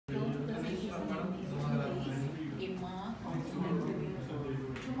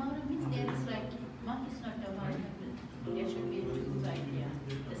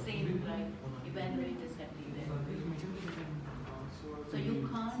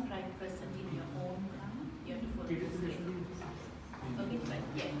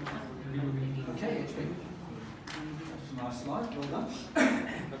Okay, it's been. That's a nice slide, well done.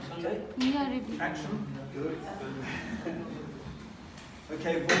 Okay. Action. Good.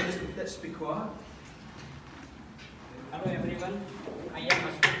 Okay, well, let's be quiet. Hello everyone, I am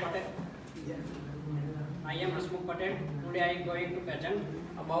Hasmukh Patel. Today I am going to present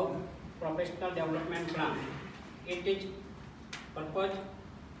about professional development plan. It is purpose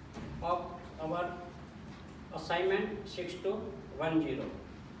of our assignment 6210.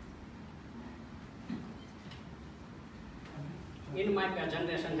 In my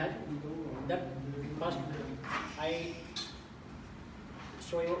presentation, first I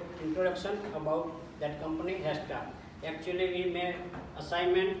show you introduction about that company Hesta. Actually, we made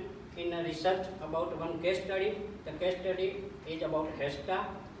assignment in a research about one case study. The case study is about Hesta.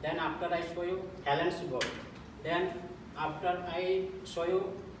 Then after I show you Helen's goal. Then after I show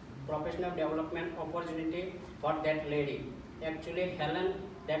you professional development opportunity for that lady. Actually, Helen,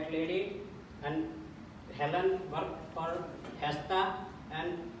 that lady, and Helen worked for Hesta,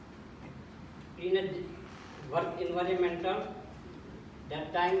 and in a work environmental,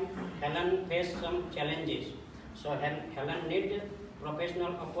 that time Helen faced some challenges. So Helen needs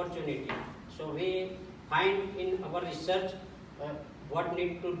professional opportunity. So we find in our research what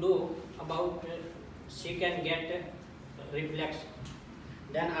need to do about she can get reflex.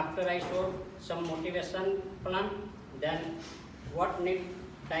 Then after I show some motivation plan, then what need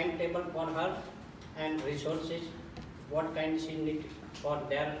timetable for her and resources, what kind she need for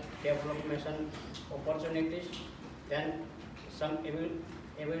their development opportunities, then some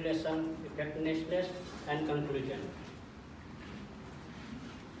evaluation, effectiveness and conclusion.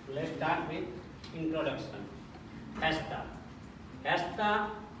 Let's start with introduction. Hesta.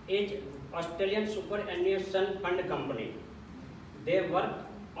 Hesta is Australian superannuation fund company. They work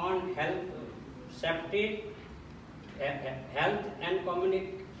on health, safety, health and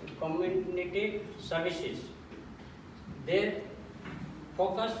community services. They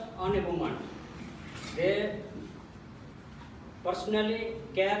focus on a woman. They personally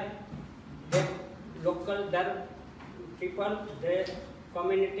care the local, their people, their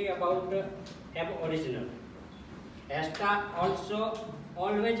community about Aboriginal. Hesta also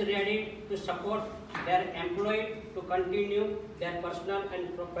always ready to support their employee to continue their personal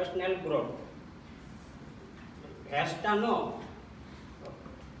and professional growth. Hesta know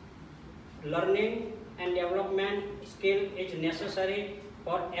learning and development skill is necessary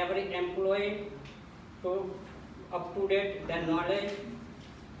for every employee to up to date their knowledge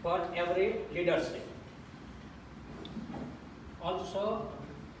for every leadership. Also,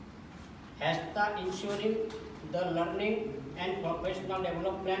 Hesta ensuring the learning and professional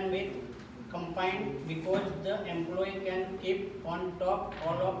development with combined because the employee can keep on top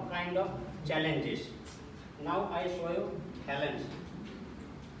all of kind of challenges. Now I show you Helen.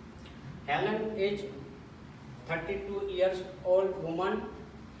 Helen is 32 years old woman.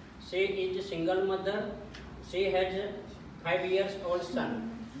 She is a single mother. She has a 5 years old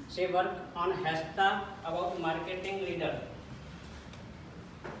son. She works on Hesta about marketing leader.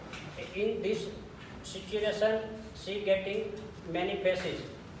 In this situation, she getting many faces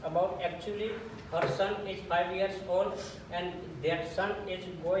about actually her son is 5 years old and that son is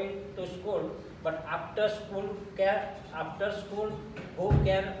going to school, but after school who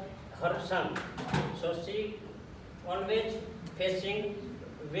care her son? So she always facing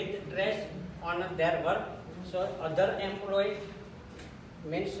with stress on their work. So other employee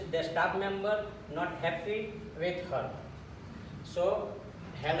means the staff member not happy with her. So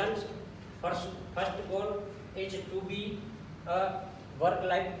Helen's first goal is to be a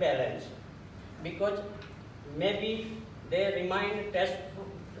work-life balance, because maybe they remain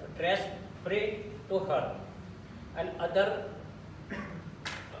stress-free to her, and her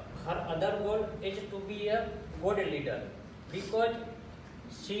other goal is to be a good leader, because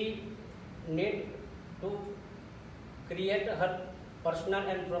she need to create her personal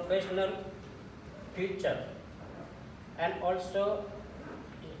and professional future, and also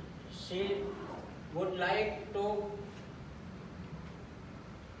she would like to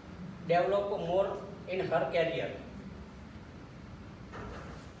develop more in her career.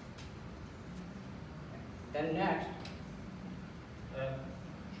 Then next,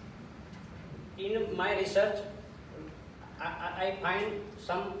 in my research, I find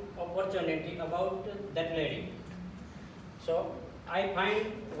some opportunity about that lady. So I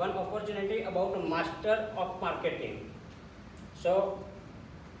find one opportunity about a Master of Marketing. So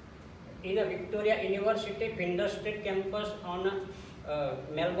in a Victoria University Flinders Street campus on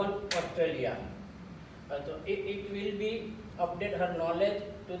Melbourne, Australia. So it will be update her knowledge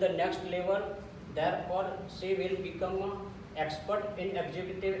to the next level. Therefore, she will become expert in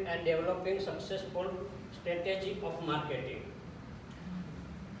executive and developing successful strategy of marketing.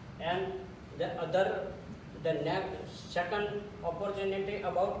 And the second opportunity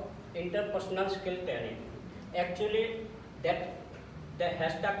about interpersonal skill training. Actually, that the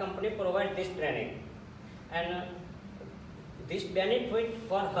Hesta company provides this training, and this benefit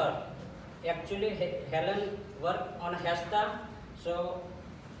for her. Actually, Helen worked on Hesta, so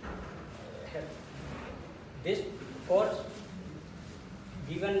this course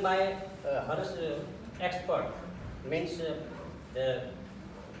given by her expert means the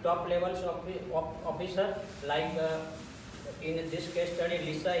top levels of officer, like in this case study,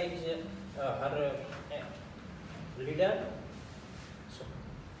 Lisa is her leader.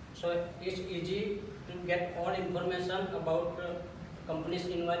 So it's easy to get all information about company's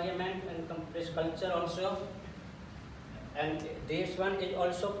environment and company's culture also. And this one is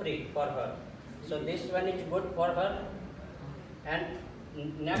also free for her. So this one is good for her. And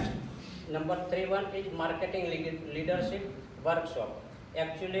next, number 3 one is marketing leadership workshop.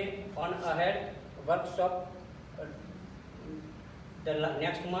 Actually, on ahead workshop the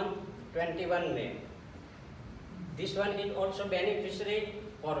next month, 21 May. This one is also beneficiary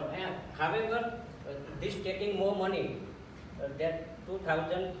for, however, this taking more money, that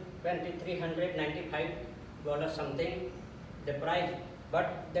 $2,395 something, the price,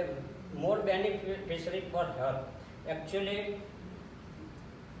 but the more beneficiary for her. Actually,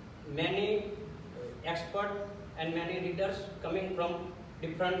 many experts and many leaders coming from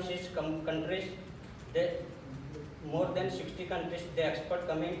different countries, more than 60 countries, the expert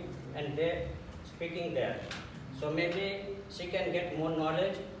coming and they speaking there. So maybe she can get more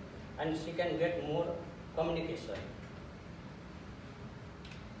knowledge and she can get more communication.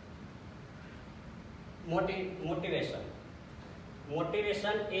 Motivation.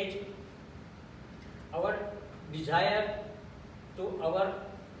 Motivation is our desire to our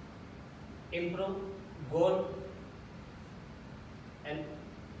improve goal, and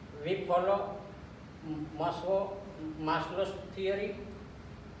we follow Maslow's theory.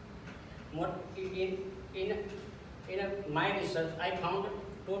 In my research, I found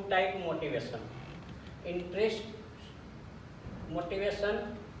 2 types of motivation: interest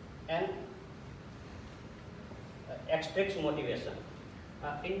motivation and extrinsic motivation.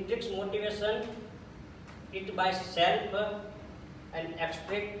 Intrinsic motivation it by self, and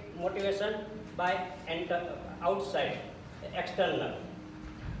extrinsic motivation by outside, external.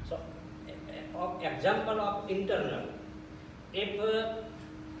 So, example of internal. If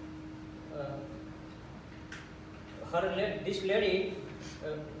this lady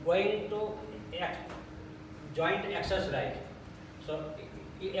going to joint exercise, so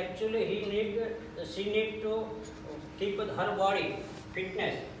actually she need to keep her body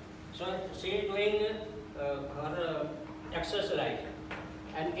fitness. So she is doing her exercise,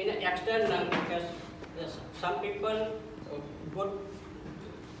 and in external, because some people would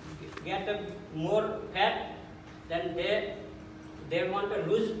get more fat, then they want to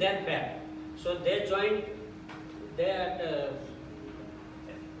lose their fat, so they join their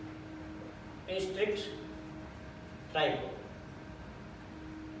strict type.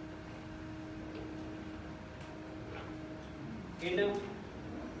 In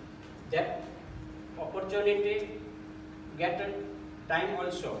that opportunity, get time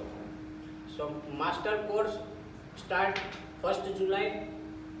also. So master course start 1st July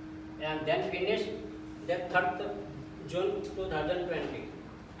and then finish the 3rd June 2020.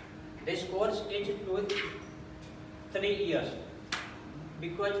 This course is 3 years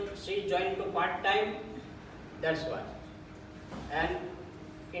because she joined to part time. That's why. And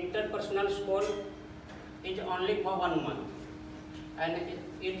interpersonal school is only for 1 month, and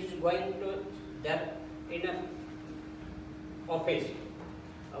it is going to that in a office.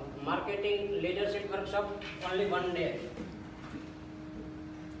 Marketing leadership workshop only 1 day.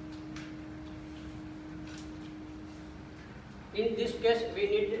 In this case, we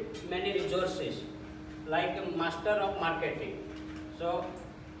need many resources, like a master of marketing. So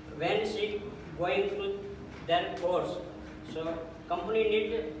when she going to that course, so company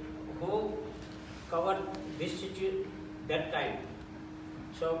need who cover this situation that time.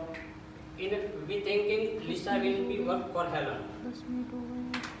 So we thinking Lisa will be work for Helen.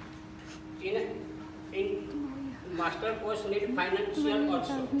 In master course need financial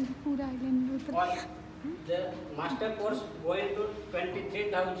also. Or the master course going to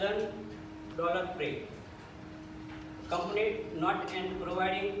 $23,000 free. Company not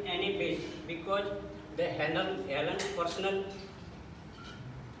providing any base because the Helen personal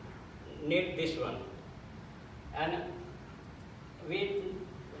need this one, and we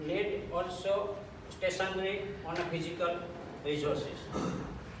need also stationery on a physical resources.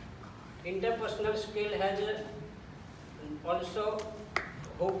 Interpersonal skill has also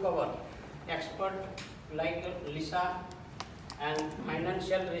who cover expert like Lisa and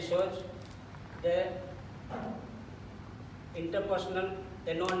financial resource. The interpersonal,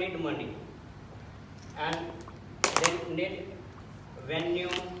 they don't need money and they need venue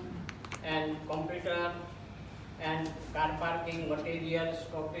and computer and car parking, materials,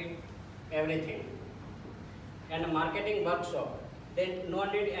 copy, everything. And a marketing workshop, they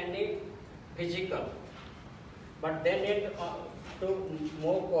don't need any physical, but they need to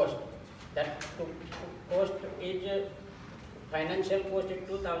more cost. That cost is financial cost is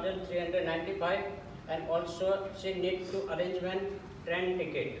 2,395, and also she needs to arrangement train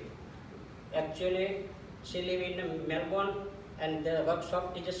ticket. Actually, she live in Melbourne and the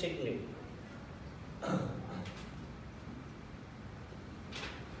workshop is Sydney.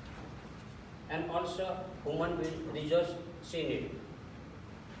 And also human resource she need.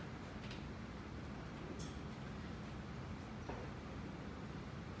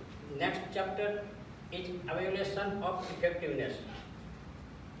 Next chapter is evaluation of effectiveness.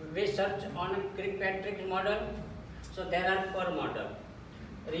 We search on a Kirkpatrick model, so there are 4 models: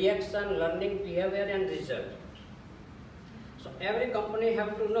 reaction, learning, behavior, and result. So every company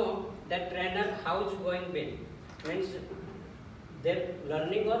have to know that trainer how is going with, means they're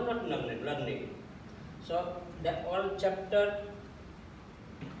learning or not learning. So the all chapter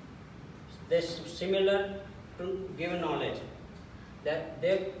they similar to give knowledge that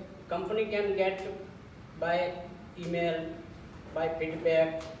their company can get by email, by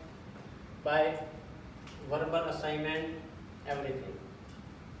feedback, by verbal assignment, everything.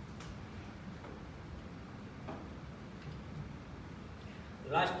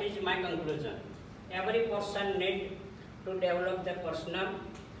 Last is my conclusion. Every person needs to develop the personal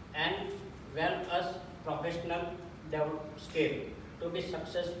and well as professional skill to be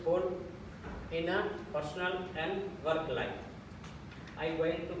successful in a personal and work life. I am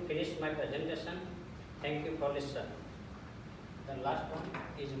going to finish my presentation. Thank you for listening. The last one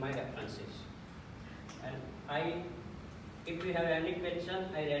is my references. And if you have any question,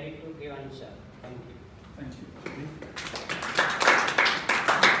 I am ready to give answer. Thank you. Thank you.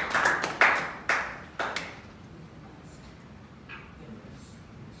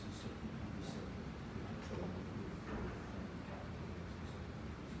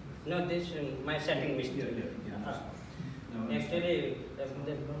 No, this my setting mistake. No, Actually,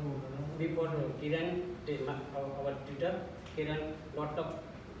 before Kiran, our tutor, Kiran, lot of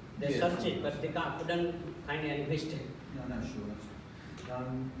they search it, but they couldn't find any mistake. No, sure.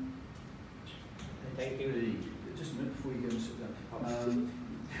 Thank you. Just a minute before you go and sit down.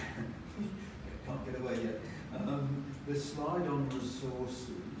 Can't get away yet. The slide on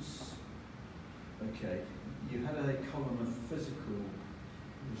resources. Okay, you had a column of physical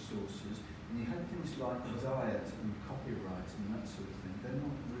resources, and you had things like diet and copyright and that sort of thing. They're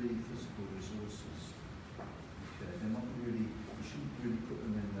not really physical resources. Okay, they're not really. You shouldn't really put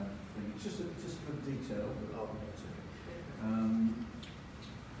them in that thing. It's just a detail.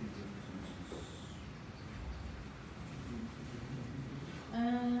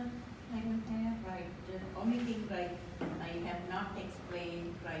 Right. The only thing, right, I have not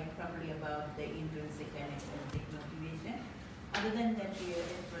explained right properly about the intrinsic and extrinsic motivation. Other than that, your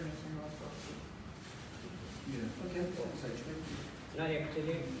explanation was okay. Yeah. Okay. No,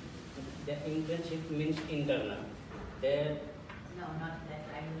 actually, the intrinsic means internal. No, not that.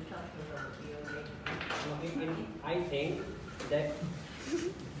 I will talk about your later. I think that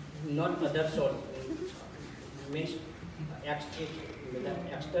not other source means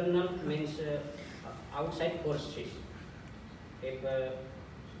external means outside forces. If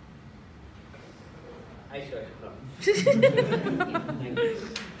I swear. No. Thank you.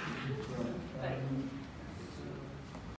 Right.